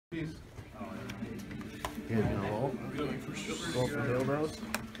You guys gonna roll? Roll for dildos?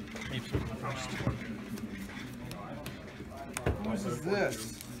 What is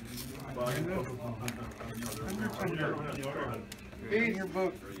this? Read your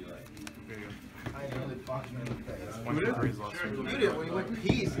book. I really fucked me in the face. You did when you went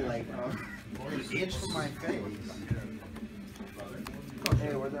peace, like an inch from my face.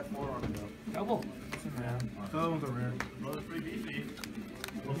 Hey, where'd that forearm go? Double. The other ones are rare.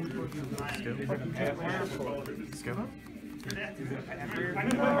 Skip?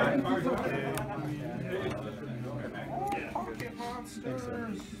 Pocket monsters.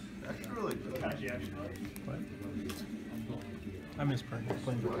 That's really good. What? I miss playing. Do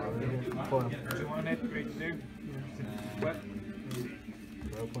you want it? Great to do. What?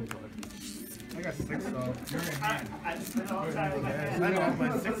 I got 6 though. I know,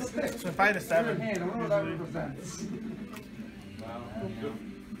 but 6. So 5 to 7. I don't know what that represents.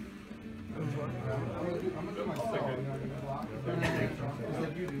 I'm gonna do myself.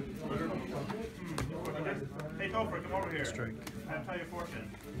 Hey Topher, come over here. Strike. I'll tell you a fortune.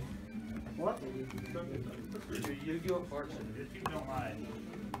 What? You do a fortune. If you don't lie.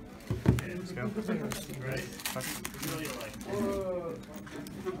 Let's go. Right? Really like.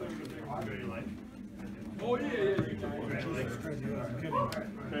 Really like. Oh yeah.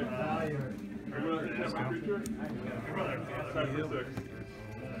 Your brother.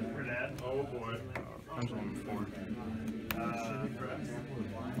 Your dad. Oh boy. Pendulum 4.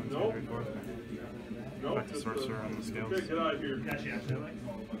 Nope. Nope. Back to sorcerer on the scales. Okay, get out of here. Gotcha, absolutely.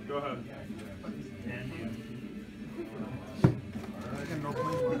 Go ahead. And you.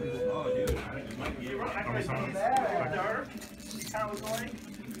 Oh, dude. You were actually daughter. You kind of was going.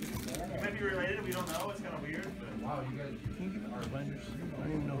 You might be related. We don't know. It's kind of weird. But... Wow, you guys can get our blenders. I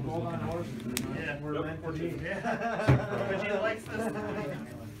didn't even know who's looking at. Yeah. We're meant to be. Yeah. But she likes this.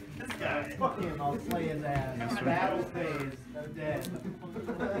 This guy. Fuck him, I'll slay his ass. Battle phase. I'm dead.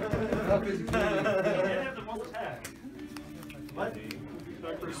 He didn't have the most attack. What?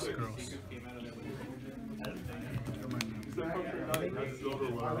 Gross. Oh,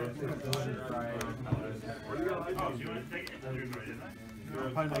 do you want to take it?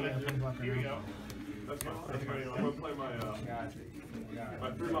 Here we go. That's fine. I'm gonna play my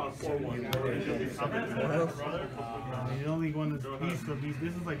 3-mod 4-1. The only one that's beast of these.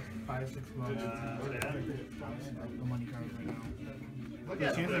 This is like 5-6 months. The money card right now.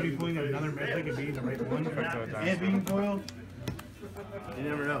 The chance of you pulling another mythic and being the right one and being foiled. You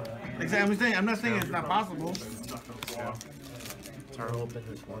never know. Exactly. I'm not saying it's not possible. I'll open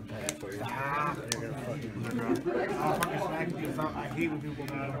this one pack for you. I'll fucking smack you. I hate when people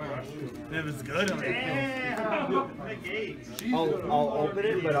go away. If it's good, I'm like, I'll open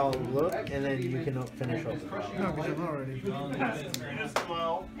it, but I'll look, and then you can finish open. no, because I'm already.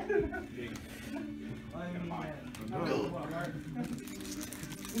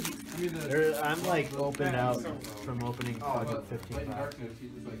 I'm like opened out from opening fucking 15 packs.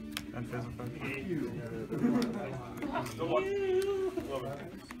 And phase effect.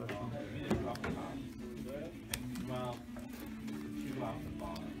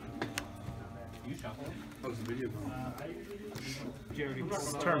 How's the video going?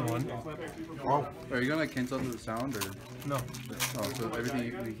 Turn 1. Oh, are you gonna cancel out the sound or? No. Oh, so everything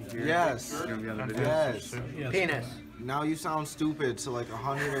you can hear Yes. is gonna be on the video? Yes. Penis. Now you sound stupid to like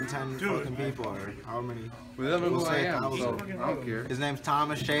 110 fucking people or how many? Well, they don't know We'll who I say am, 1,000. so I don't care. His name's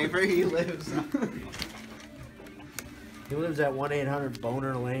Thomas Schaefer. He lives. He lives at 1-800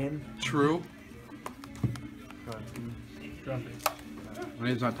 Boner Lane. True. Drop it. My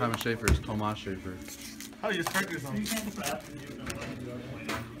name's not Thomas Schaefer, it's Tomas Schaefer. How do you strike yourself?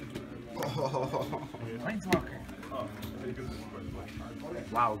 Planeswalker.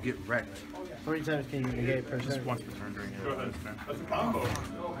 Wow, get wrecked. How many times can you negate per Just turn? once per turn during Go ahead. That's a combo.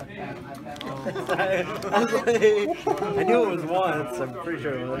 I was like, I knew it was once. I'm pretty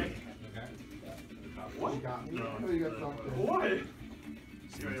sure it was. What?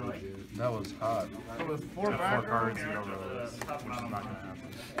 That was hot. So there's 4 4 backers. cards, you know, which is not gonna happen.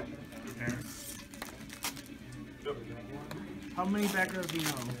 How many backers do you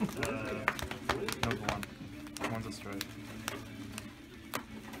know? Number 1. One's a strike.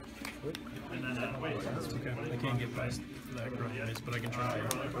 And then, wait. That's okay. I can't get past that growth base, but I can try.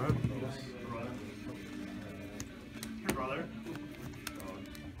 Your brother.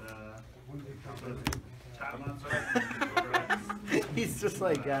 He's just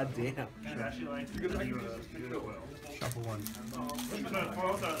like, God damn. Shuffle 1.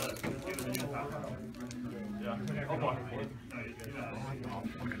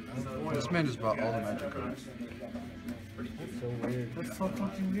 This man just bought all the magic cards. That's so weird. That's so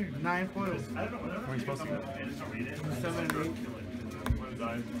fucking weird. 9 foils. I don't know. What are you supposed to get? 7 and 8. One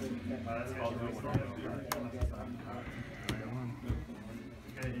died. That's called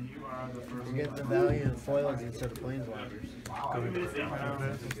okay, and you are the first. You get the valiant foils instead of planeswalkers.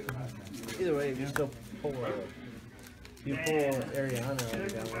 Either way, you still pull you pull Ariana or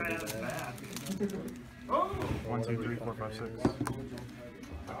down like that. Oh! 1, 2, 3, 4, 5, 6.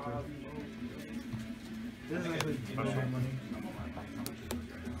 This is actually special money.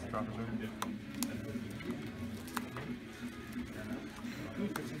 Drop it in.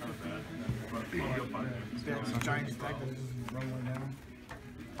 Giant stack that just run one down.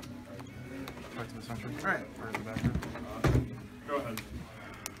 Back to the center. Alright. Or the back row. Go ahead.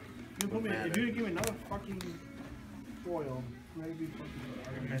 You put me, if you give me another fucking foil, maybe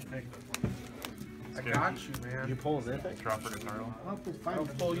fucking mythic. I got you, man. You pull a mythic? Drop for guitar. I'll put 5. I'll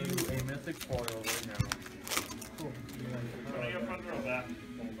pull you a mythic foil right now. Cool. Are you front row back?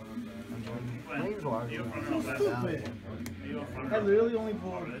 Planeswalkers. You front row back? Stupid. You front I row. literally only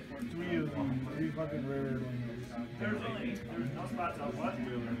pulled 3 of them. 3 fucking rare ones. There's no spots up what?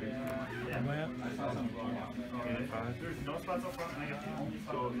 Yeah. Okay, there's no spots up front, and I got the only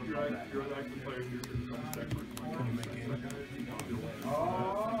So spots if you're an active player, you're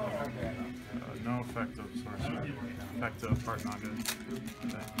No effective sorcery. Effective part not good.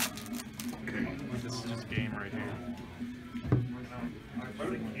 Okay. This is just game right here.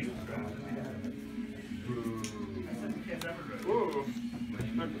 Whoa!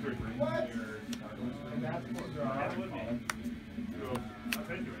 What?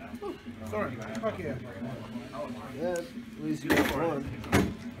 Sorry. Fuck yeah. Yeah, at least you got one.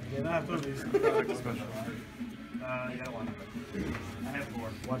 Yeah, not for these. Effective special. I got one. I have 4.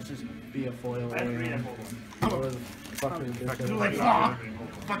 Watch this be a foil. I have 3 and 4. Or the fucking Effective You're like, part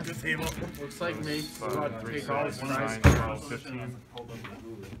fuck this table. Looks like mate's not about good. to 3, take all 6, his 9, prize 12, 15.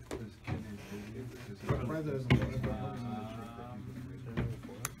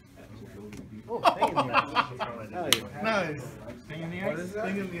 Oh, hang in there. Hell yeah. Nice. Thing in the eyes?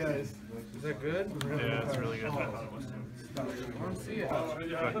 Thing in the eyes. Is that good? Yeah, it's really good. I want to see it.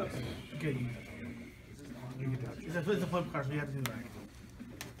 Okay, you get that. It's a flip card, so you have to do that.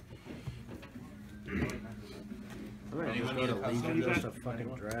 I might just go to Legion just to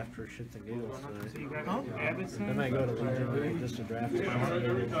fucking draft for shits and giggles tonight. Huh? I might go to Legion just to draft for shits and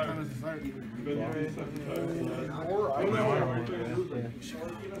giggles.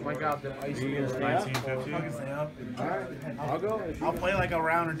 Oh my god, the ice You gonna stay up? 1950. Fucking stay up. Alright, I'll go. If you I'll play like a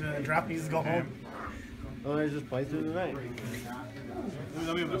round or two and drop these, go home. otherwise just play through the night.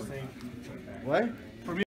 I'll be able to stay. What?